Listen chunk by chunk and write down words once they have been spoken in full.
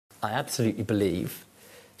I absolutely believe,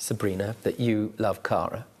 Sabrina, that you love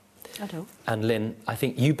Cara. I do. And Lynne, I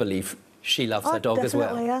think you believe she loves her dog as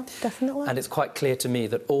well. Definitely, yeah, definitely. And it's quite clear to me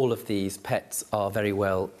that all of these pets are very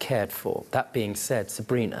well cared for. That being said,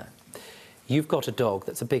 Sabrina, you've got a dog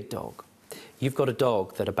that's a big dog. You've got a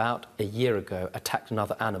dog that about a year ago attacked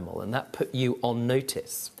another animal, and that put you on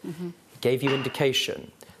notice. It gave you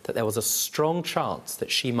indication that there was a strong chance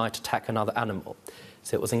that she might attack another animal.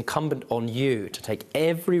 So it was incumbent on you to take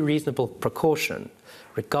every reasonable precaution,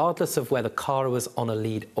 regardless of whether Cara was on a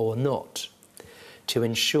lead or not, to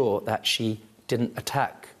ensure that she didn't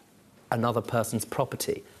attack another person's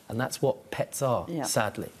property. And that's what pets are,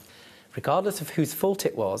 sadly. Regardless of whose fault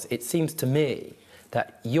it was, it seems to me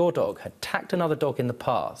that your dog had attacked another dog in the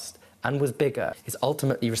past and was bigger, is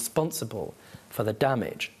ultimately responsible for the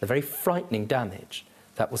damage, the very frightening damage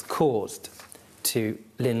that was caused to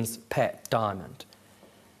Lynne's pet, Diamond.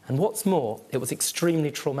 And what's more, it was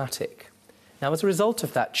extremely traumatic. Now, as a result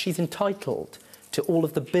of that, she's entitled to all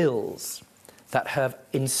of the bills that have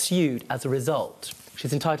ensued as a result.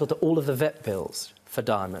 She's entitled to all of the vet bills for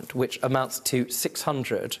Diamond, which amounts to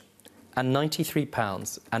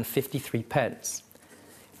 £693.53.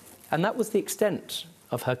 And that was the extent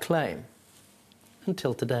of her claim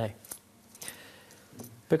until today.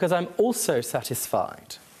 Because I'm also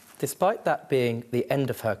satisfied, despite that being the end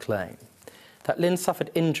of her claim, that Lynne suffered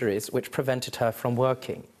injuries which prevented her from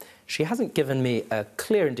working. She hasn't given me a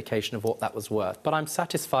clear indication of what that was worth, but I'm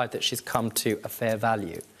satisfied that she's come to a fair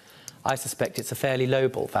value. I suspect it's a fairly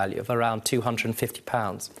lowball value of around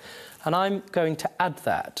 £250. And I'm going to add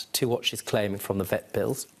that to what she's claiming from the vet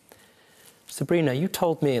bills. Sabrina, you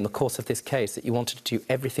told me in the course of this case that you wanted to do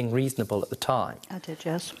everything reasonable at the time. I did,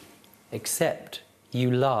 yes. Except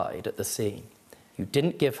you lied at the scene. You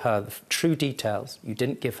didn't give her the true details, you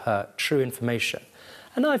didn't give her true information.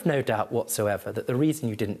 And I've no doubt whatsoever that the reason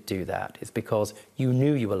you didn't do that is because you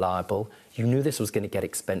knew you were liable, you knew this was going to get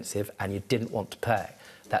expensive, and you didn't want to pay.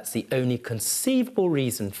 That's the only conceivable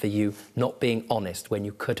reason for you not being honest when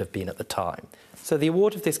you could have been at the time. So the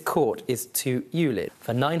award of this court is to you, Lynne,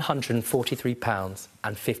 for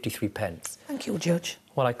 £943.53. Thank you, Judge.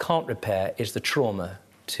 What I can't repair is the trauma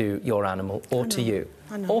to your animal or to you.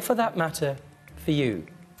 Or for that matter, for you,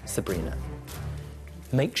 Sabrina.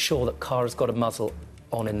 Make sure that Cara's got a muzzle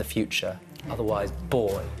on in the future. Otherwise,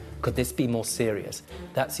 boy, could this be more serious.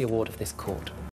 That's the award of this court.